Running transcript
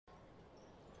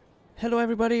Hello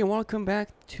everybody and welcome back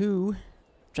to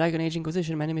Dragon Age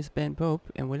Inquisition. My name is Ben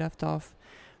Pope and we left off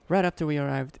right after we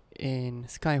arrived in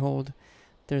Skyhold.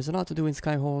 There's a lot to do in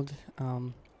Skyhold,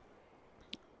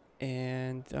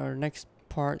 and our next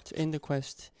part in the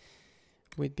quest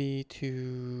would be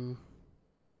to...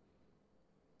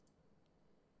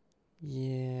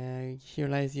 here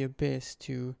lies the abyss,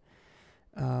 to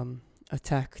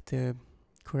attack the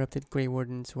corrupted Gray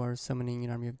Wardens who are summoning an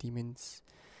army of demons.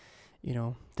 You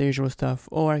know, the usual stuff.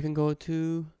 Or I can go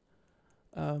to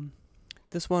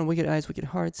this one, Wicked Eyes, Wicked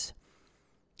Hearts.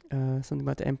 Something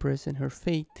about the Empress and her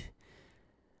fate.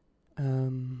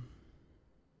 So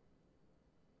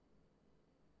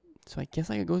I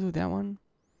guess I could go to that one.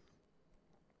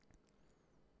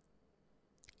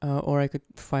 Or I could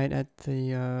fight at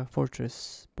the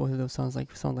fortress. Both of those sound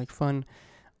like fun.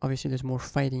 Obviously there's more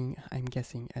fighting, I'm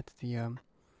guessing, at the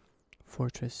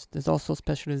fortress. There's also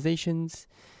specializations.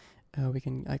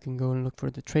 I can go and look for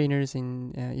the trainers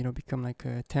and become like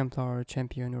a Templar or a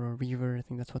champion or a Reaver. I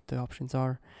think that's what the options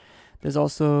are. There's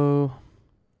also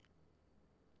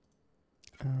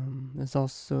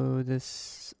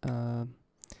this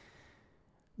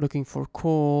looking for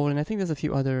coal, and I think there's a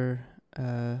few other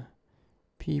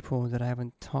people that I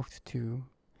haven't talked to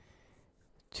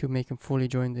make them fully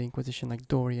join the Inquisition, like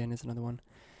Dorian is another one.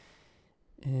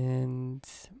 And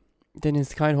then in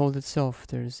Skyhold itself,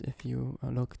 there's, if you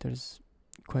look, there's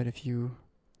quite a few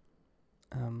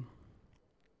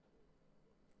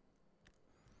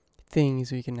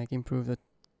things where you can like improve the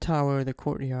tower, the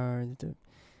courtyard, the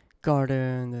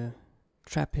garden, the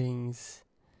trappings,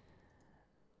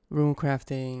 room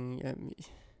crafting.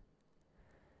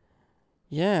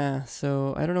 Yeah,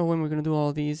 so I don't know when we're gonna do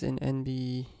all these and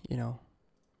be,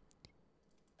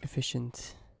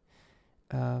 efficient.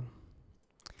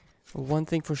 One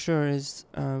thing for sure is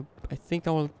I think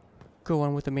I will go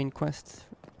on with the main quest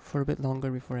for a bit longer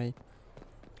before I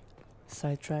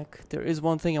sidetrack. There is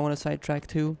one thing I want to sidetrack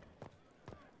to,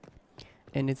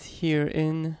 and it's here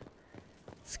in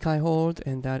Skyhold,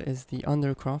 and that is the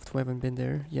Undercroft. We haven't been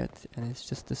there yet, and it's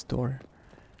just this door.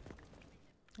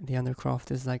 The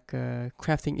Undercroft is like a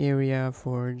crafting area,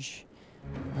 forge,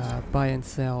 buy and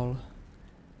sell.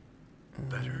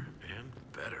 Better and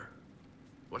better.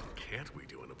 What can't we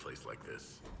do in a place like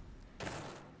this? I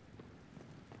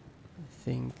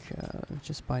think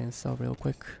just buy and sell real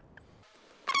quick.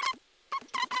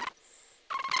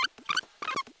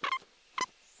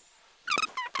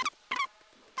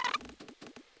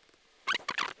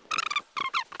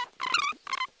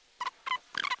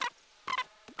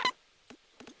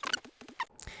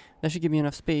 That should give me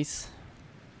enough space.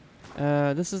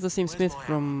 This is the same smith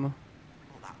from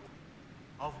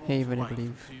Haven, I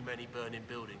believe. Too many burning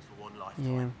buildings for one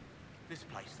lifetime. Yeah. This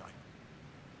place, though,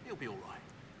 it'll be all right.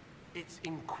 It's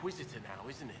Inquisitor now,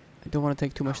 isn't it? I don't want to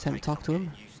take too much time to talk to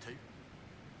him. Used to.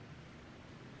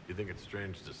 You think it's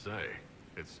strange to say?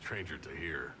 It's stranger to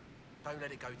hear. Don't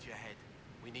let it go to your head.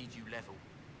 We need you level.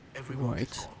 Everyone's Right.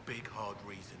 got a big, hard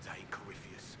reason to hate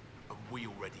Corypheus, and we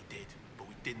already did, but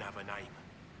we didn't have a name.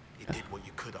 You did what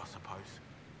you could, I suppose.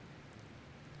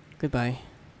 Goodbye.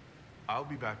 I'll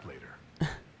be back later.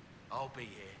 I'll be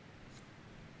here.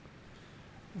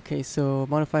 Okay, so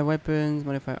modify weapons,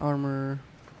 modify armor,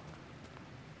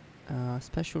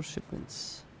 special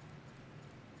shipments,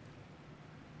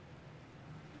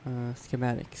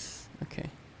 schematics. Okay.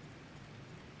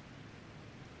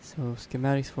 So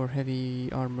schematics for heavy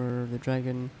armor, the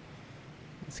dragon.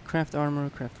 Let's craft armor,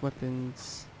 craft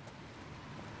weapons.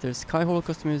 There's Skyhold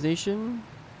customization.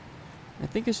 I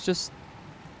think it's just,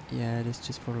 yeah, it is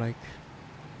just for like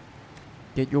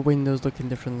get your windows looking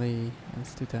differently.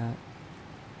 Let's do that.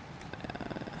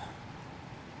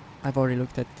 I've already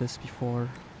looked at this before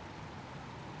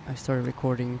I started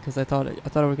recording, because I thought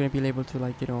I was gonna be able to,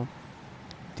 like, do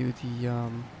the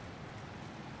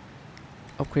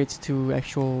upgrades to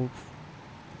actual.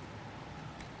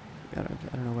 I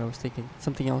don't know what I was thinking.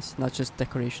 Something else, not just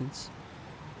decorations.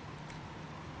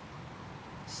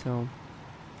 So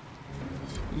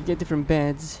you get different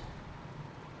beds.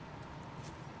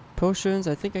 Potions,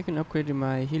 I think I can upgrade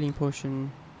my healing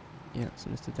potion. Yeah,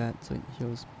 so let's do that so it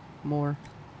heals more.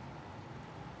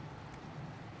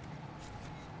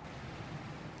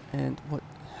 And what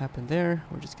happened there?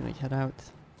 We're just gonna head out.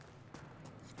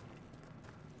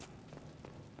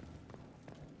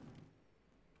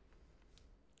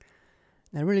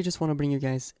 And I really just want to bring you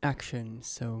guys action,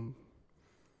 so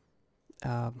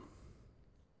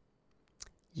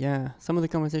yeah, some of the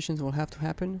conversations will have to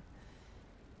happen,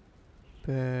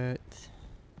 but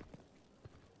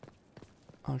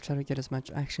I'll try to get as much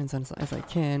actions as I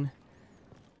can.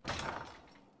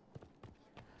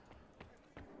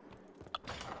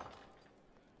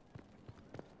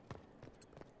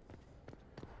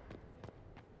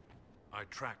 I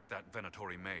tracked that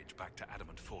Venatori mage back to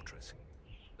Adamant Fortress.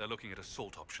 They're looking at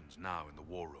assault options now in the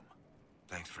war room.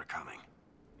 Thanks for coming.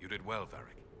 You did well,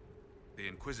 Varric. The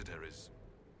Inquisitor is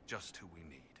just who we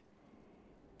need.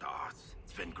 Oh,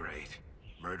 it's been great.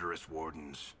 Murderous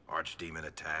wardens, archdemon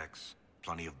attacks,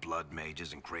 plenty of blood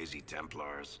mages and crazy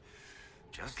Templars.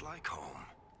 Just like home.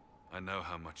 I know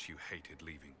how much you hated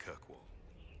leaving Kirkwall.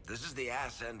 This is the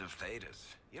ass end of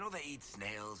Thedas. You know they eat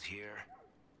snails here?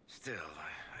 Still,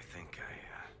 I think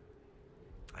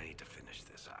I need to finish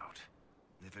this out.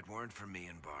 If it weren't for me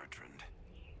and Bartrand,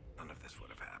 none of this would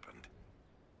have happened.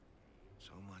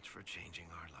 So much for changing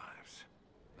our lives.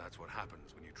 That's what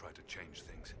happens when you try to change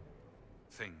things.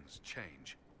 Things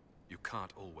change. You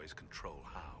can't always control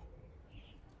how.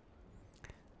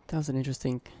 That was an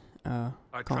interesting I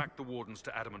tracked the Wardens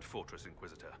to Adamant Fortress,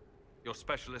 Inquisitor. Your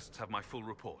specialists have my full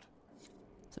report.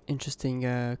 It's an interesting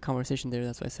conversation there.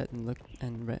 That's why I sat and looked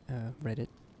and read it.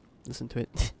 Listened to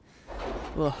it.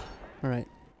 Ugh. Alright.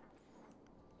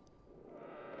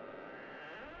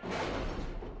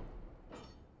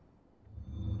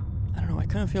 I don't know, I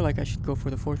kind of feel like I should go for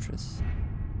the fortress.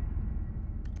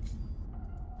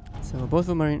 So both of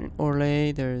them are in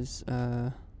Orlais. There's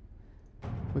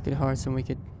Wicked Hearts and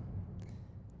Wicked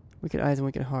Eyes and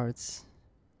Wicked Hearts.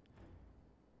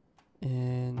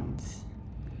 And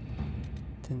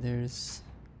then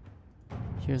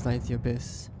here's like the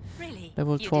Abyss. Really?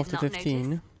 Level You 12 did to not 15.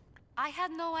 notice? I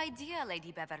had no idea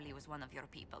Lady Beverly was one of your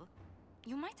people.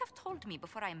 You might have told me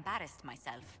before I embarrassed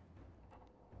myself.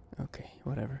 Okay,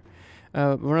 whatever.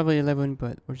 We're level 11,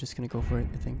 but we're just gonna go for it,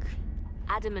 I think.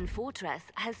 Adamant Fortress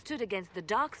has stood against the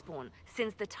Darkspawn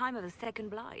since the time of the Second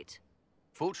Blight.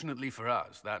 Fortunately for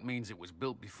us, that means it was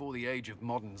built before the age of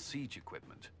modern siege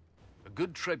equipment. A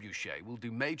good trebuchet will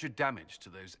do major damage to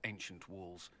those ancient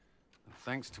walls. And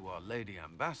thanks to our Lady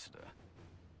Ambassador...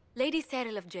 Lady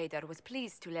Cyril of Jadar was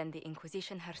pleased to lend the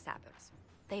Inquisition her sabers.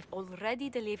 They've already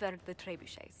delivered the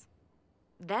trebuchets.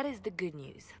 That is the good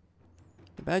news.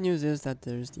 The bad news is that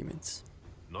there's demons.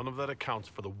 None of that accounts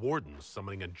for the Wardens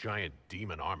summoning a giant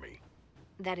demon army.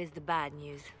 That is the bad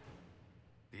news.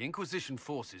 The Inquisition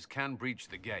forces can breach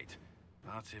the gate,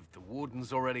 but if the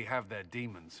Wardens already have their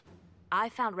demons... I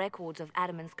found records of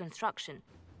Adamant's construction.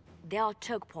 There are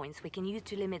choke points we can use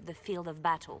to limit the field of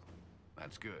battle.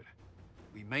 That's good.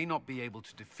 We may not be able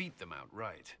to defeat them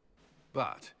outright.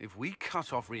 But if we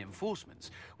cut off reinforcements,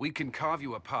 we can carve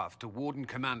you a path to Warden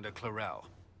Commander Clarel.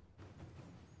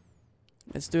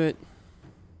 Let's do it.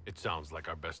 It sounds like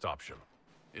our best option.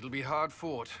 It'll be hard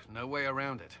fought, no way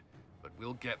around it. But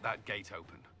we'll get that gate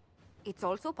open. It's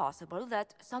also possible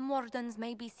that some wardens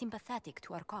may be sympathetic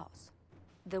to our cause.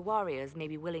 The warriors may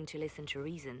be willing to listen to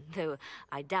reason, though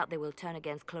I doubt they will turn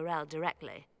against Clarel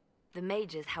directly. The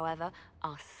mages, however,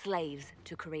 are slaves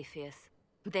to Corypheus.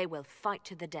 They will fight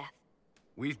to the death.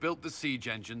 We've built the siege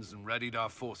engines and readied our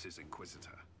forces,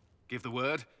 Inquisitor. Give the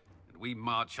word, and we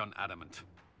march on Adamant.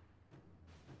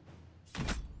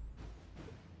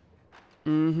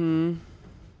 Mm-hmm.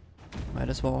 Might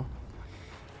as well.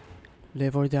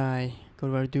 Live or die. Go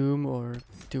to our doom or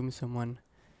doom someone.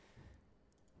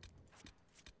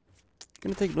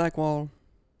 Gonna take Blackwall.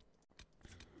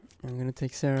 I'm gonna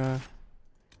take Sarah.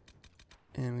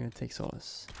 And I'm gonna take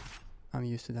Solace. I'm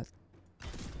used to that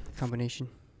combination.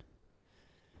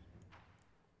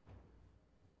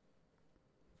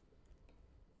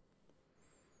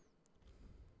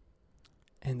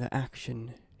 And the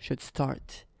action should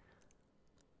start.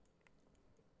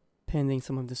 Pending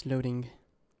some of this loading.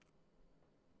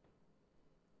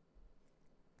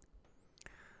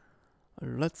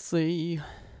 Let's see.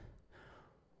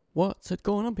 What's it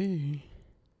gonna be?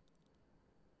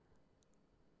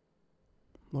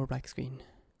 More black screen.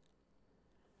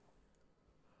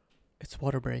 It's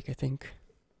water break, I think.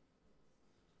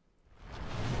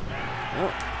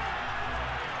 Oh.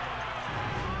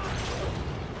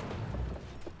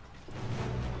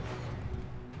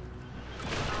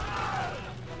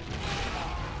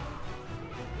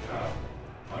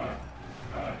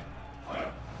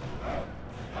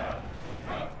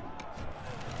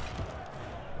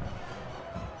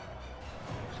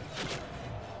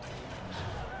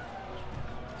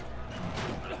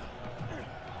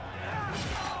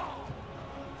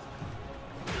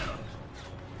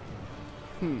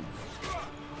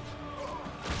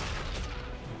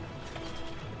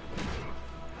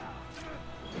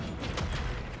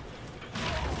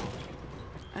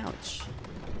 Ouch.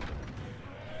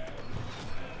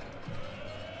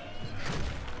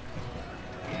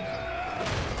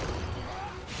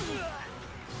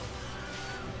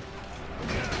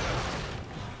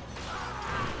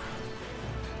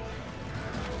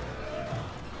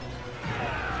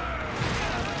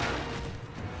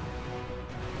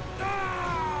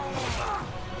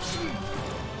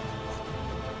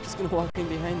 gonna walk in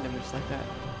behind them just like that.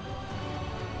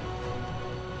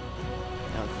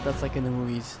 No, that's like in the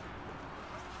movies.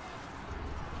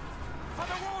 For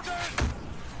the Wardens!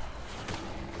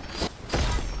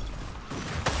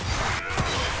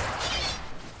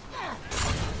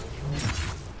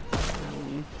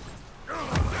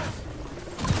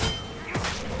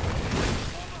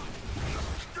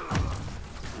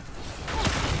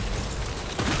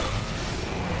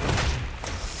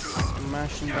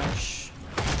 Smash and bash.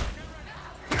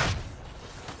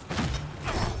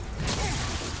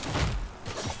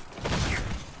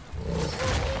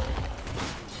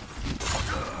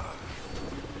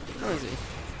 Where is he?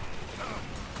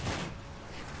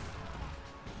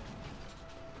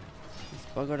 He's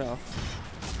buggered off.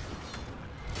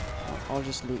 I'll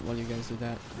just loot while you guys do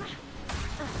that.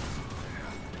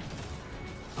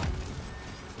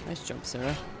 Nice jump,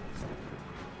 Sarah.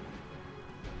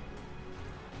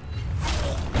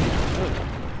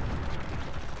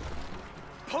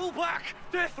 Pull back!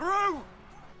 They're through!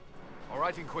 All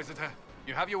right, Inquisitor.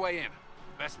 You have your way in.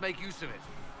 Best make use of it.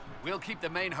 We'll keep the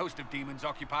main host of demons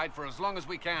occupied for as long as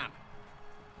we can.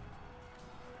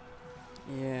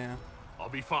 Yeah. I'll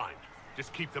be fine.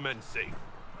 Just keep the men safe.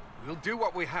 We'll do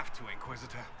what we have to,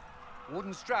 Inquisitor.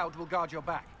 Warden Stroud will guard your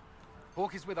back.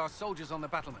 Hawk is with our soldiers on the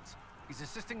battlements. He's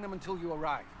assisting them until you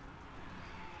arrive.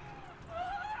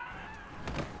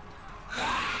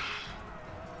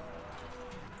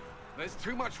 There's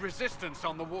too much resistance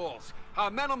on the walls.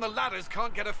 Our men on the ladders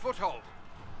can't get a foothold.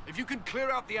 If you can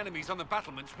clear out the enemies on the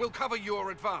battlements, we'll cover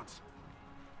your advance.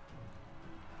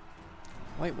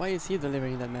 Why is he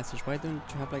delivering that message? Why don't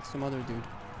you have like some other dude?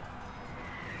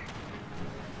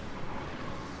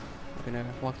 I'm gonna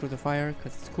walk through the fire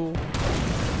because it's cool.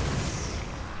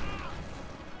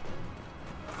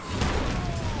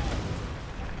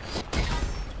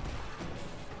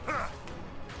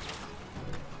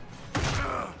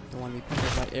 Don't want to be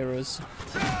picked up by arrows.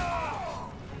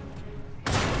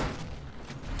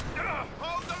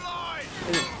 Hold the line!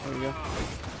 Hey, there we go.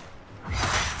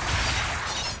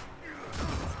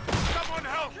 Someone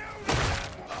help!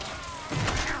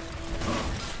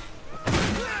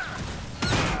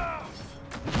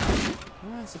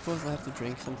 I suppose I have to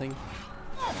drink something.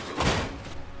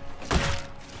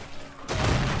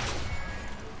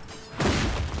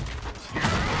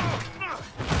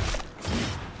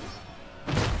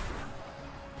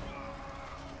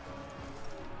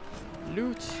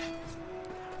 Loot.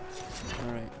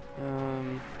 All right.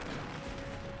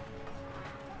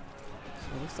 So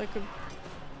it looks like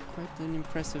quite an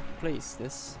impressive place.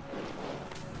 This.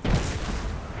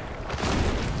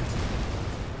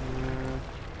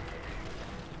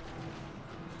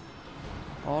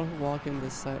 All who walk in the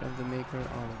sight of the Maker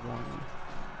are one.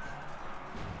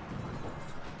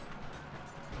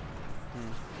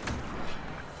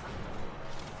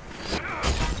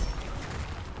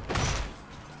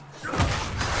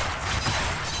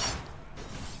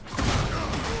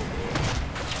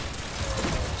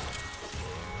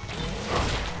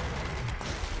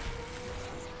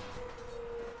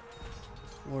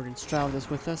 Warden Stroud is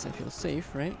with us. I feel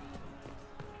safe, right?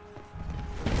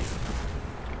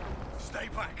 Stay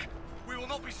back! We will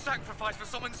not be sacrificed for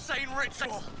some insane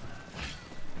ritual!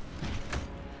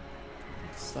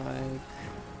 Looks like...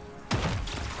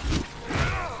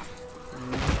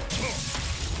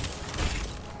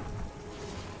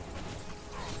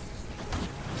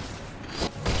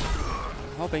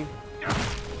 Helping.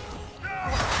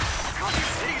 Can't you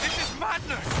see? This is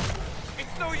madness!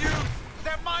 It's no use!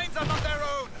 Their minds are not their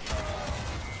own!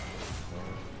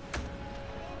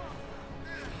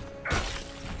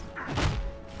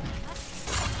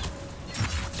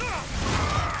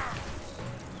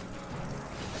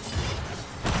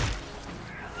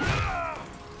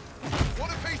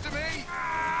 Want a piece of me?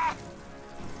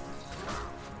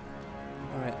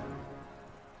 Alright.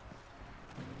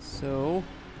 So...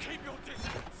 Keep your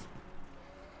distance.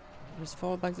 just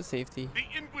fall back to safety. The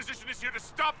Inquisition is here to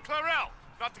stop Clarel,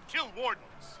 not to kill Wardens.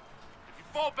 If you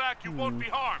fall back, you won't be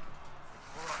harmed.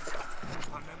 Alright,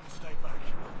 our men will stay back.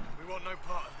 We want no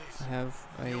part of this. I have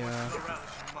a You'll relish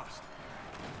you must.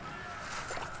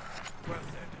 Well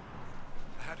said.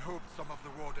 I had hoped some of the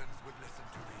Wardens would listen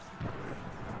to reason.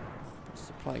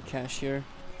 supply cache here.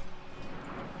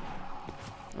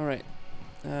 Alright.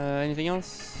 Anything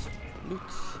else? Loot.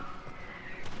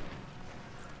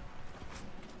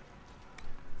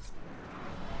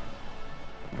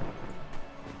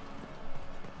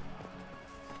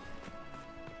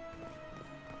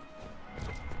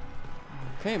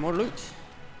 Okay, more loot.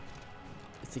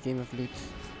 It's a game of loot.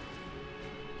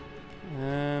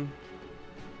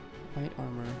 White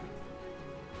armor.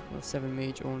 Level 7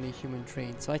 mage only, human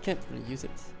drain. So I can't really use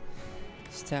it.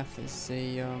 Staff is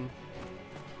a and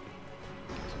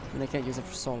I can't use it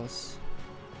for solace.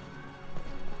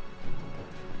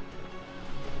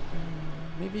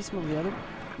 Maybe some of the other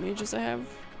mages I have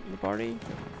in the party.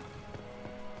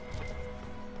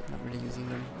 Not really using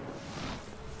them.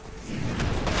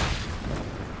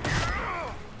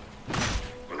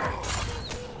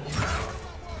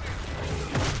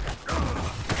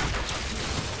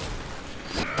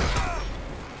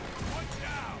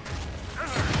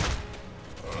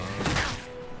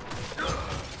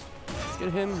 Let's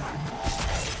get him.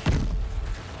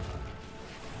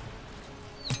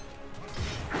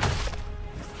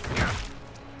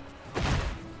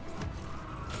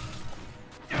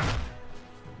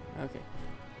 Okay.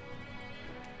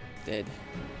 Dead.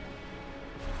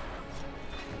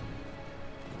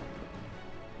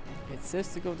 It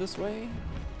says to go this way.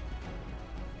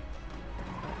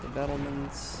 At the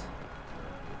battlements.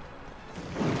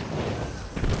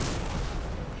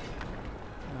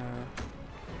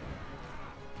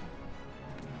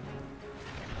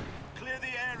 Clear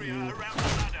the area around the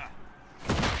ladder.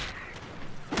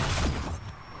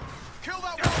 Kill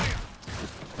that warrior!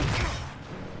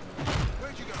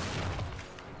 Where'd you go?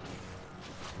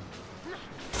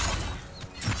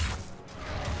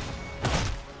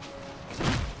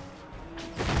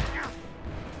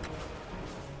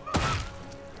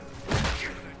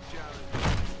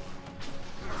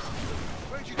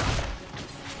 Where'd you go?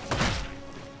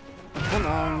 Come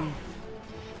on.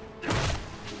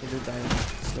 They do die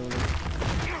slowly.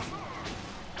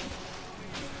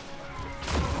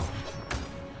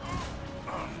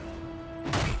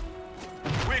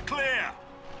 We're clear!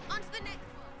 On to the next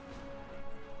one.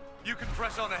 You can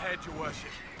press on ahead, your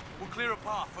worship. We'll clear a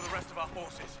path for the rest of our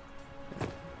forces.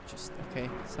 Just okay,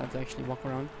 so I have to actually walk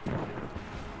around.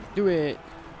 Do it!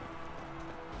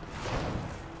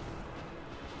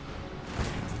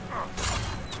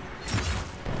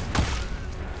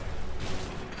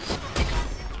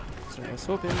 So I was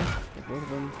hoping get both of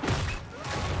them.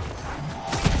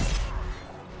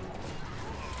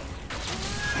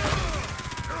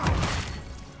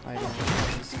 I don't know.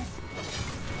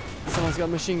 Someone's got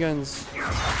machine guns.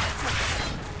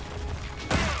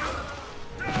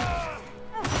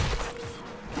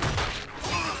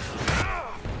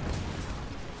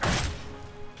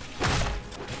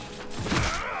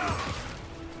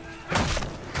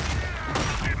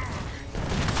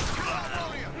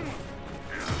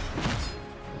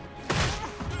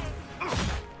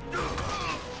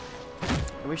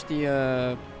 I wish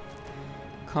the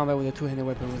combat with a two-handed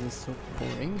weapon wasn't so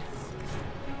boring.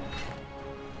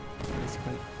 It's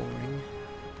quite boring.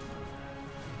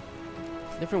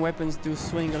 Different weapons do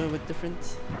swing a little bit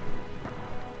different.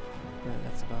 But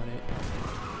that's about it.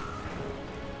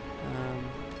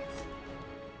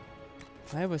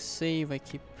 I have a save. I'm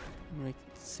gonna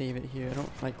save it here. I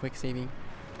don't like quick saving.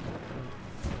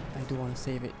 I do want to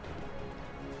save it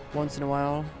once in a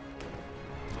while.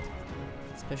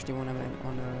 Especially when I'm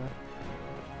on a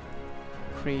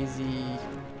crazy,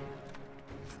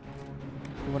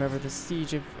 whatever the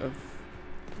siege of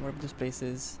wherever this place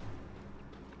is.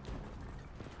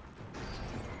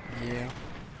 Yeah.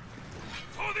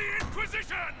 For the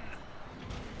Inquisition!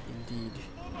 Indeed.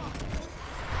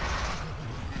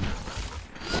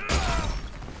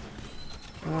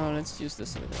 Oh, let's use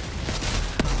this over there.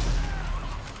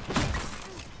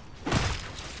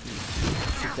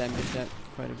 Should damage that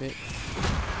quite a bit.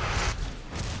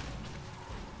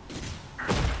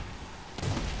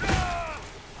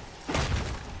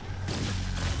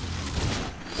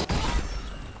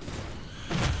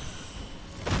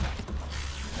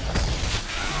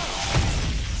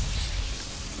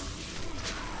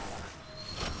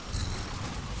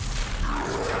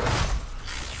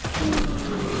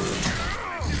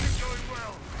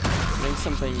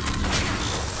 Something.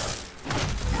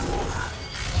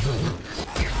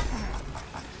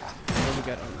 What do we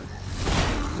got on this?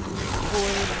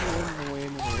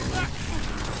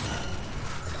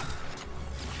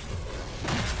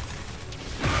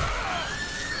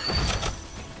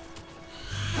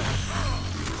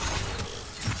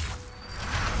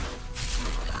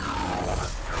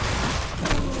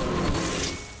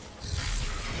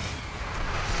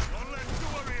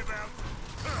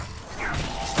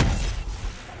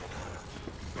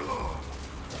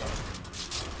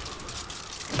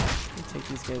 Take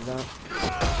these guys out.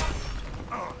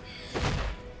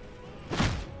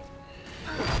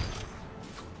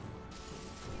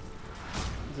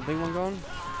 Is the big one gone?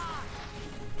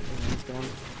 He's gone.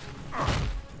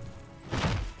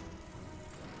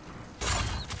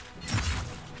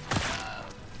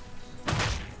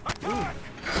 Ooh.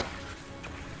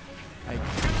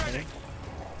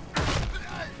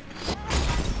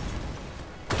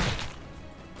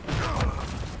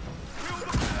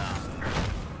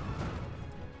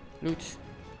 Loot.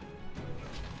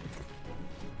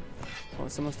 Oh,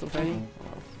 someone's still fighting?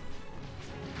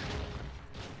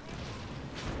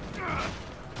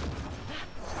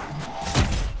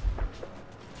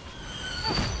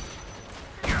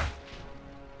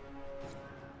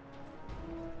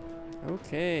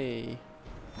 Okay.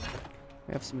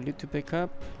 We have some loot to pick up.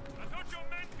 I thought your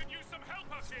men could use some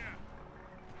help up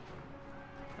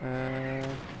here.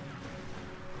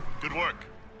 Good work.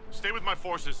 Stay with my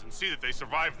forces and see that they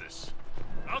survive this.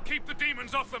 I'll keep the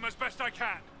demons off them as best I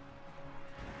can.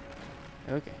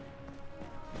 Okay.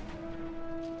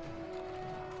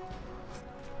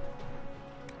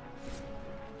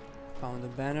 Found a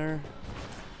banner.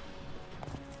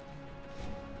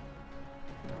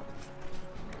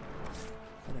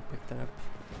 Thought I picked that up.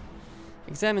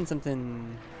 Examine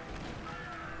something.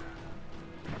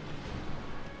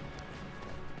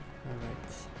 Alright.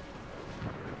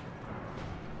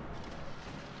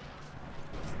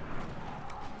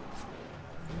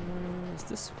 Is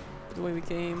this the way we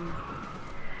came?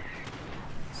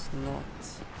 It's not.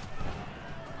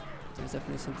 There's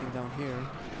definitely something down here.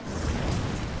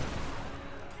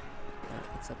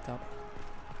 Yeah, it's up top.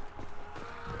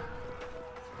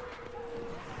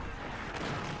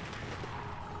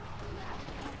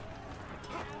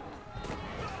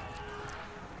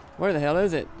 Where the hell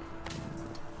is it?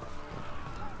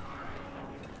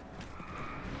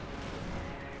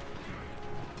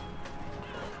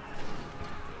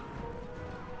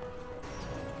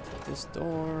 This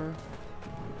door.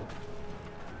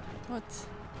 What?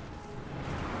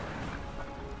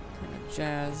 Kind of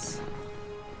jazz.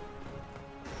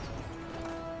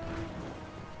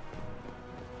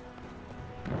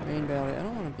 Rain Valley. I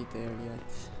don't want to be there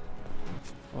yet.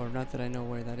 Or not that I know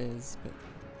where that is, but.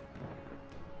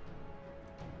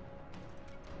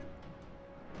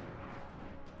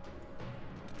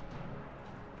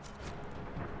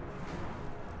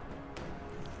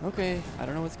 Okay, I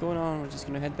don't know what's going on. We're just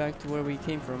gonna head back to where we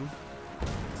came from.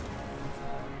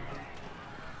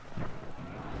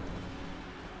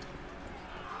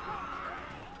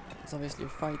 There's obviously a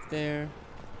fight there.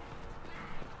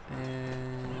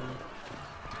 And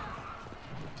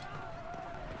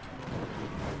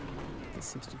this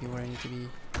seems to be where I need to be.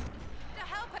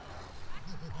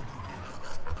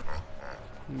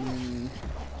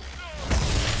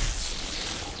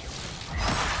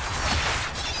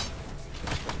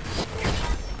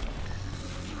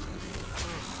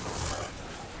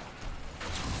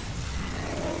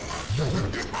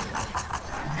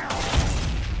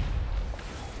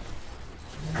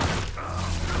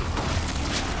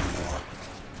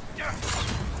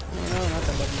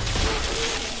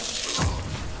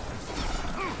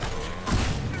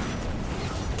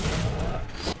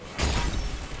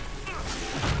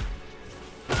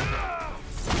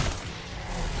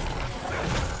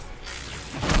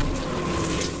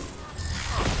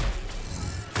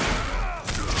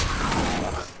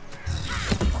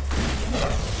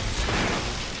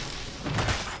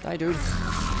 Die, dude.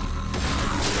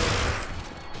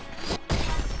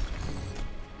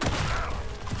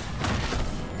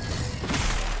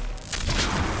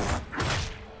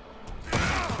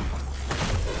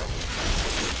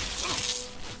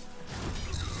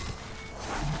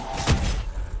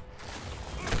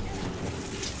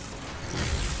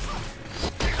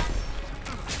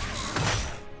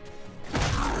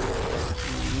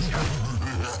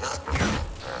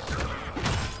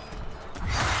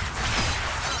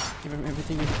 Give him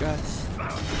everything you've got.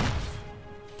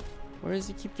 Where does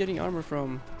he keep getting armor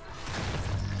from?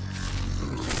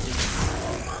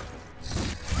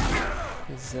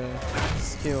 His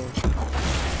skill.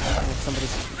 If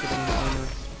somebody's getting armor.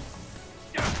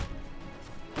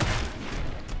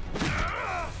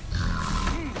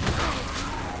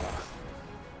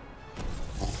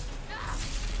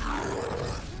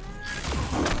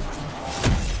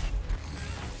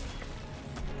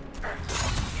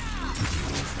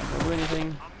 Anything.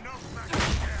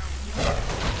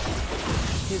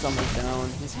 He's almost down,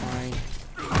 he's fine.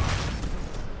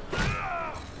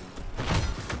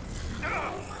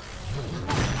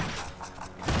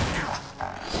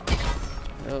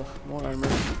 Ugh, more armor.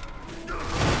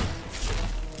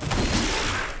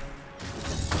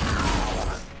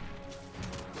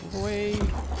 Move away.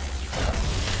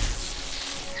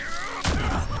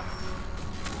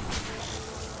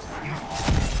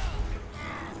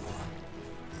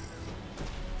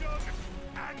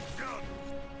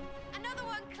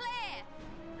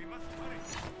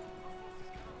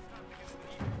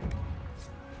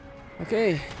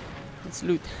 Okay, let's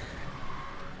loot.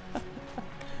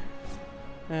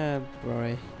 Ah,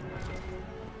 boy.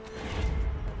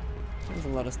 There's a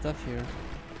lot of stuff here.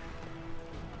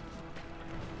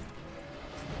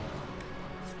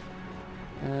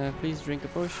 Please drink a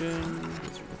potion.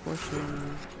 Please drink a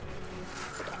potion.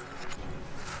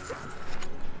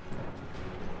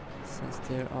 Since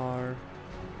there are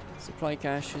supply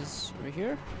caches right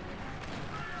here.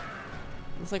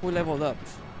 Looks like we leveled up.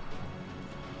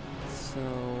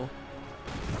 So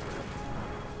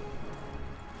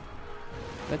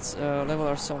let's level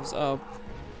ourselves up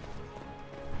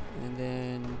and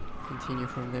then continue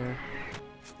from there.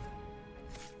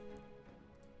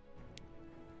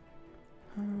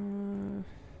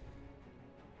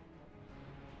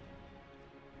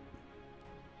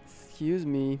 Excuse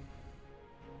me.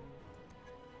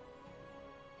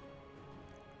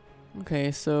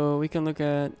 Okay, so we can look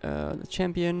at the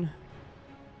champion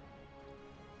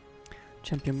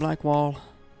Blackwall. I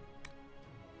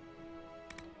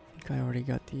think I already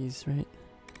got these, right?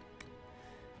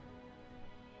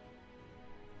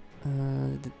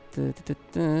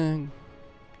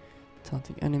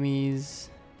 Taunting enemies.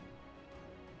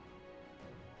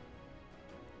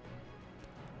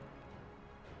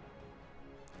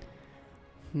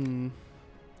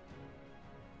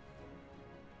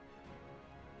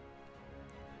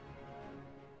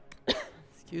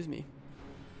 Excuse me.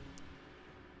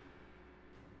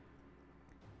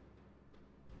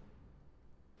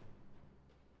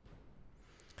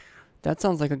 That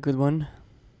sounds like a good one.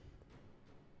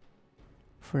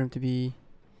 For him to be...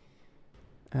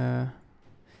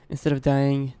 instead of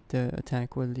dying, the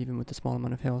attack will leave him with a small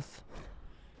amount of health.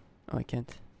 Oh, I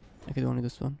can't. I could only do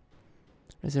this one.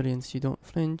 Resilience, you don't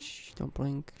flinch, you don't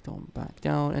blink, don't back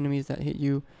down. Enemies that hit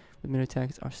you with melee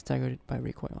attacks are staggered by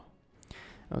recoil.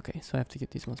 Okay, so I have to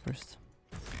get these ones first.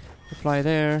 Apply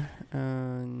there,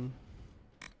 and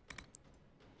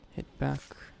hit back.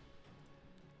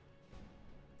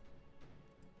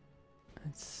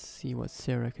 Let's see what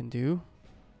Sarah can do.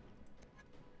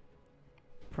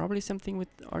 Probably something with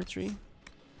archery.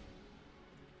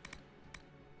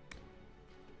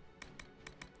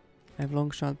 I have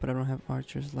long shot, but I don't have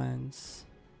archer's lance.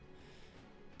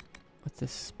 What's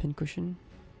this? Pincushion?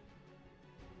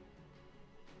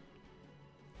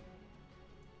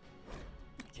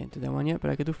 I can't do that one yet, but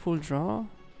I could do full draw.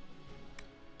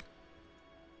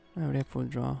 I already have full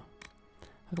draw.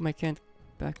 How come I can't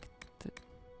back to...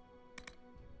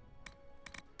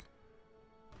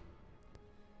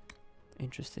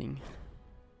 Interesting.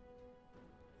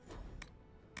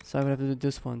 So I would have to do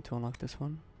this one to unlock this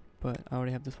one. But I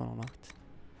already have this one unlocked.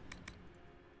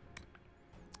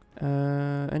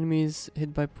 Enemies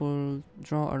hit by pull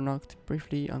draw are knocked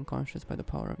briefly unconscious by the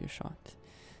power of your shot.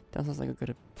 That sounds like a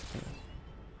good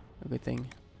thing.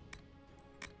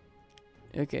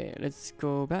 Okay, let's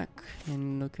go back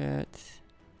and look at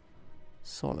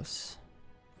Solus.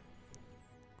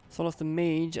 Solus the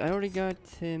mage. I already got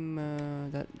him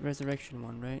that resurrection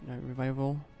one, right?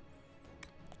 Revival.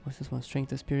 What's this one?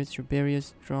 Strength of spirits. Your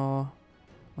barriers draw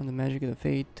on the magic of the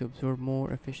fate to absorb more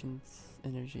efficient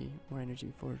energy, more energy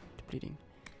before depleting.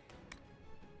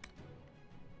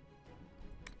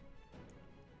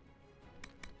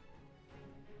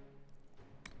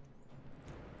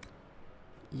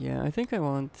 Yeah, I think I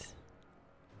want...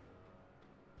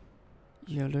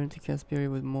 Yeah, learn to cast barrier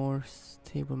with more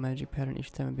stable magic pattern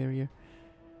each time a barrier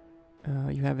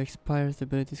you have expires, the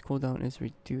ability's cooldown is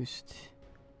reduced.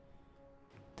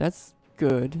 That's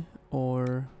good,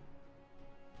 or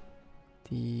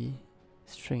the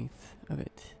strength of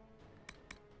it.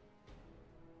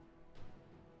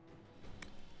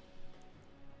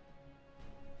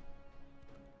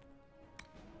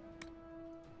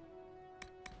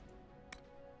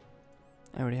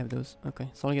 I already have those. Okay,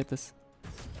 so I'll get this.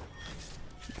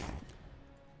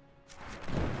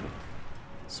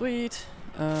 Sweet.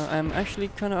 I'm actually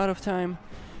kind of out of time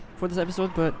for this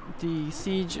episode, but the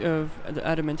siege of the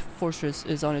Adamant Fortress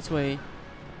is on its way,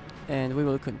 and we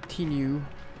will continue.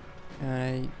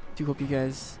 I do hope you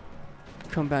guys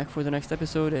come back for the next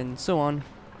episode and so on.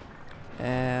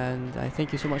 And I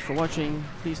thank you so much for watching.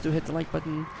 Please do hit the like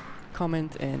button,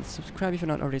 comment, and subscribe if you're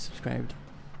not already subscribed.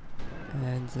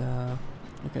 And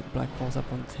look at Black Falls up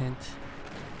on the tent.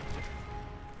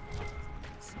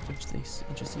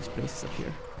 Interesting places up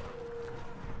here.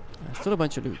 Still a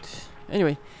bunch of loot.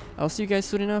 Anyway, I'll see you guys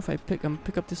soon enough. I pick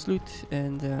up this loot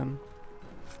and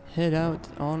head out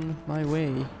on my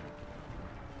way.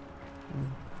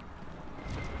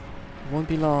 Won't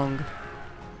be long.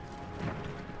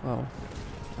 Well,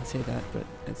 I say that, but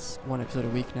it's one episode a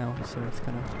week now, so it's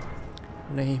kind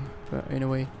of lame. But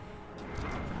anyway,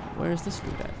 where's this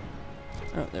loot at?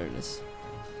 Oh, there it is.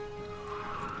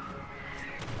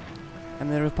 I'm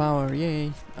there with power,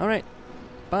 yay. Alright,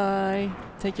 bye.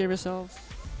 Take care of yourselves.